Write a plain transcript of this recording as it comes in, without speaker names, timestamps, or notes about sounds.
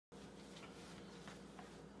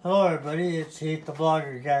Hello everybody, it's Heath the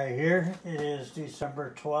Blogger Guy here. It is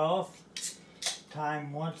December 12th.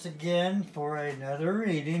 Time once again for another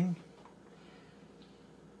reading.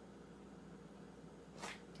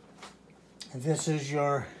 If this is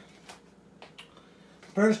your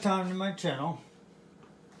first time to my channel,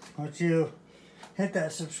 why don't you hit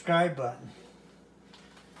that subscribe button.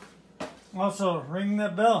 Also, ring the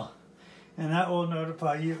bell, and that will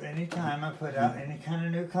notify you anytime I put out any kind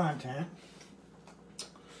of new content.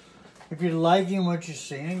 If you're liking what you're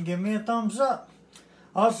seeing, give me a thumbs up.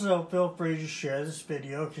 Also, feel free to share this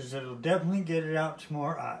video because it'll definitely get it out to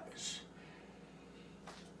more eyes.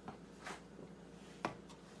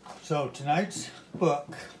 So tonight's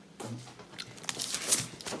book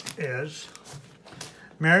is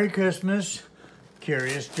Merry Christmas,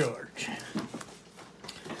 Curious George.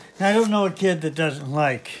 Now, I don't know a kid that doesn't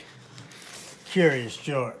like Curious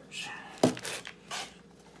George.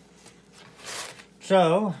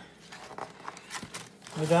 So,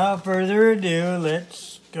 without further ado,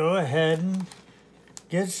 let's go ahead and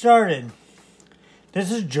get started.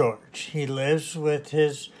 This is George. He lives with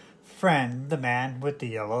his friend, the man with the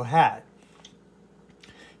yellow hat.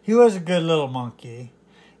 He was a good little monkey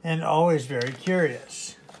and always very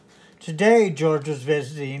curious. Today, George was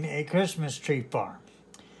visiting a Christmas tree farm.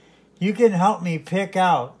 You can help me pick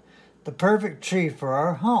out the perfect tree for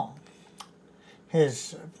our home,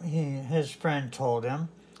 his friend told him.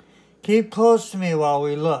 Keep close to me while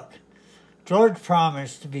we look. George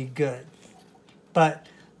promised to be good, but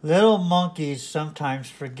little monkeys sometimes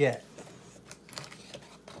forget.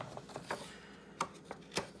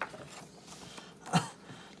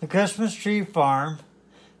 The Christmas tree farm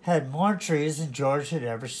had more trees than George had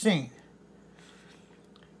ever seen.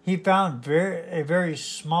 He found a very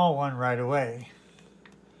small one right away,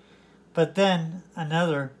 but then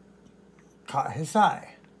another caught his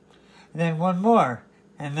eye, and then one more,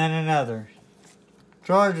 and then another.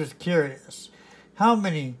 George was curious. How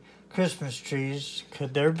many Christmas trees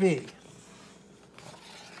could there be?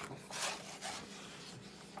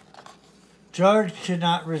 George could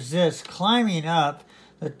not resist climbing up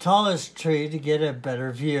the tallest tree to get a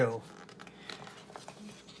better view.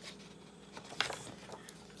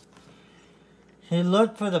 He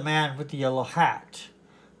looked for the man with the yellow hat,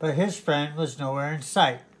 but his friend was nowhere in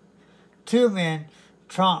sight. Two men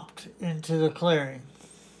tromped into the clearing.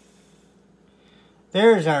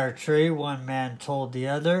 There's our tree, one man told the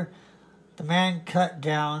other. The man cut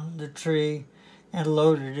down the tree and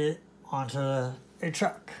loaded it onto a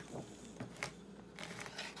truck.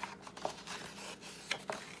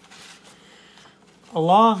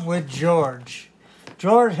 Along with George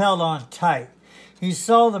held on tight. He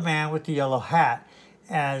saw the man with the yellow hat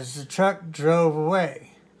as the truck drove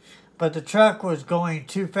away. But the truck was going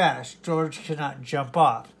too fast. George could not jump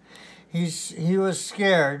off. He was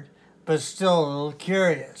scared, but still a little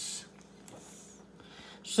curious.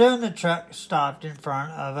 Soon the truck stopped in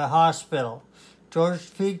front of a hospital.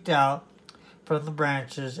 George peeked out from the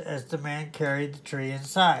branches as the man carried the tree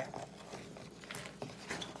inside.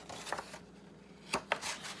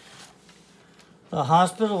 The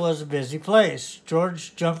hospital was a busy place.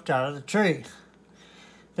 George jumped out of the tree.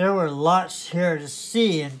 There were lots here to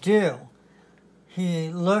see and do. He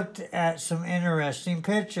looked at some interesting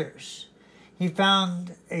pictures. He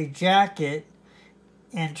found a jacket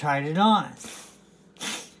and tried it on.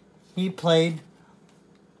 He played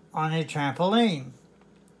on a trampoline.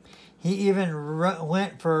 He even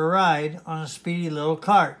went for a ride on a speedy little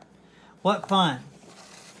cart. What fun!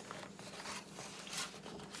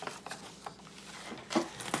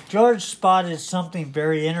 George spotted something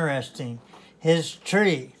very interesting. His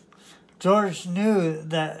tree. George knew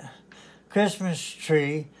that Christmas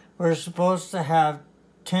tree were supposed to have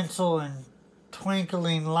tinsel and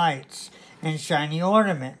twinkling lights and shiny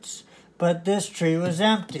ornaments, but this tree was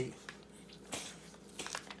empty.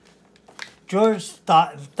 George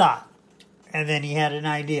thought and thought, and then he had an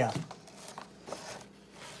idea.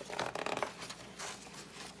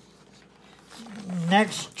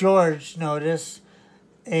 Next, George noticed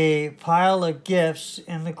a pile of gifts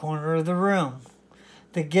in the corner of the room.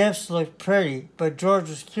 The gifts looked pretty, but George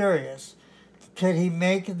was curious. Could he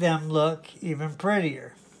make them look even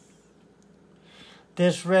prettier?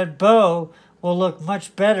 This red bow will look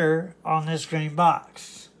much better on this green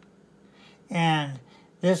box. And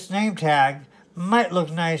this name tag might look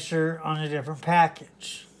nicer on a different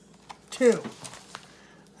package. 2.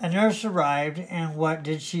 A nurse arrived, and what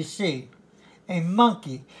did she see? A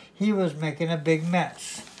monkey. He was making a big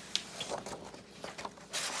mess.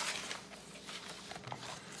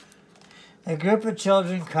 A group of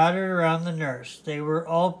children crowded around the nurse. They were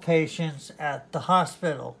all patients at the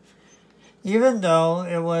hospital. Even though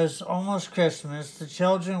it was almost Christmas, the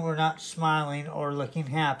children were not smiling or looking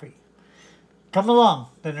happy. "Come along,"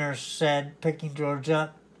 the nurse said, picking George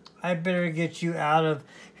up. "I'd better get you out of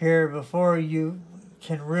here before you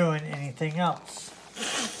can ruin anything else."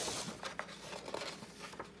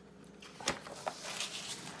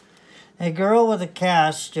 A girl with a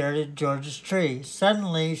cast stared at George's tree.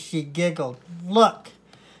 Suddenly she giggled. "Look,"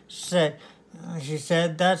 she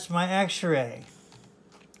said, "that's my X-ray."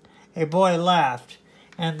 A boy laughed.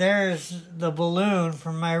 "And there's the balloon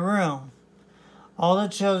from my room." All the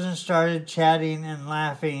children started chatting and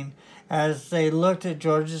laughing as they looked at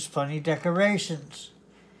George's funny decorations.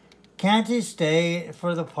 "Can't he stay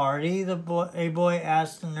for the party?" a boy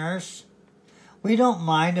asked the nurse. "We don't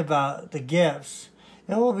mind about the gifts.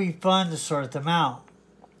 It will be fun to sort them out."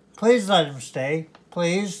 "Please let him stay.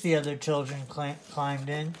 Please," the other children chimed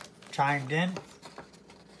in.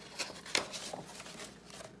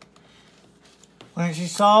 When she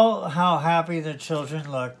saw how happy the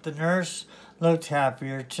children looked, the nurse looked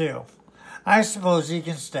happier too. "I suppose he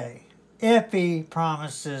can stay, if he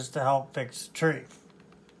promises to help fix the tree."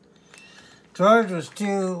 George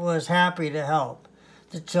was happy to help.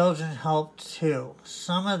 The children helped too.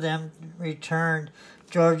 Some of them returned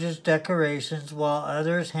George's decorations while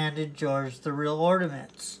others handed George the real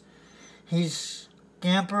ornaments. He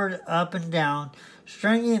scampered up and down,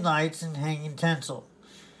 stringing lights and hanging tinsel.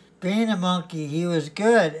 Being a monkey, he was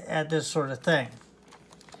good at this sort of thing.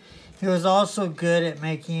 He was also good at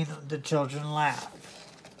making the children laugh.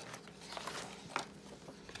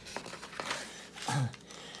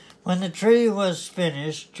 When the tree was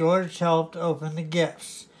finished, George helped open the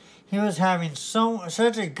gifts. He was having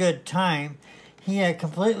such a good time, he had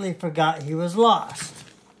completely forgot he was lost.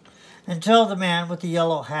 Until the man with the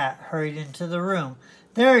yellow hat hurried into the room.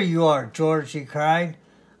 "There you are, George," he cried.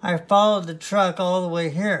 "I followed the truck all the way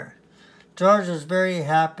here." George was very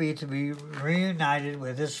happy to be reunited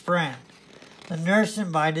with his friend. The nurse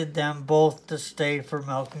invited them both to stay for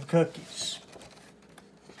milk and cookies.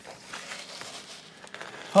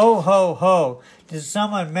 Ho, ho, ho! Did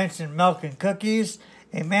someone mention milk and cookies?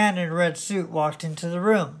 A man in a red suit walked into the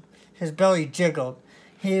room. His belly jiggled.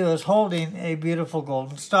 He was holding a beautiful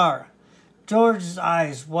golden star. George's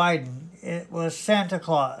eyes widened. It was Santa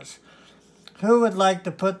Claus. "Who would like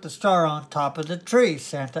to put the star on top of the tree?"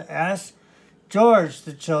 Santa asked. "George,"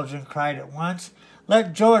 the children cried at once.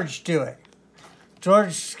 "Let George do it."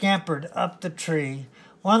 George scampered up the tree.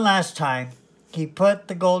 One last time, he put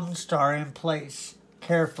the golden star in place,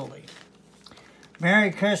 carefully.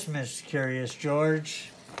 Merry Christmas, Curious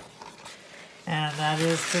George. And that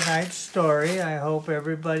is tonight's story. I hope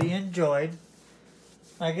everybody enjoyed.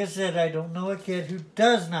 Like I said, I don't know a kid who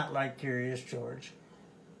does not like Curious George,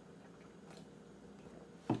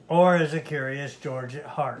 or is a Curious George at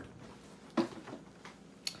heart.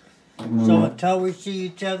 So until we see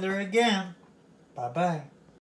each other again, bye-bye.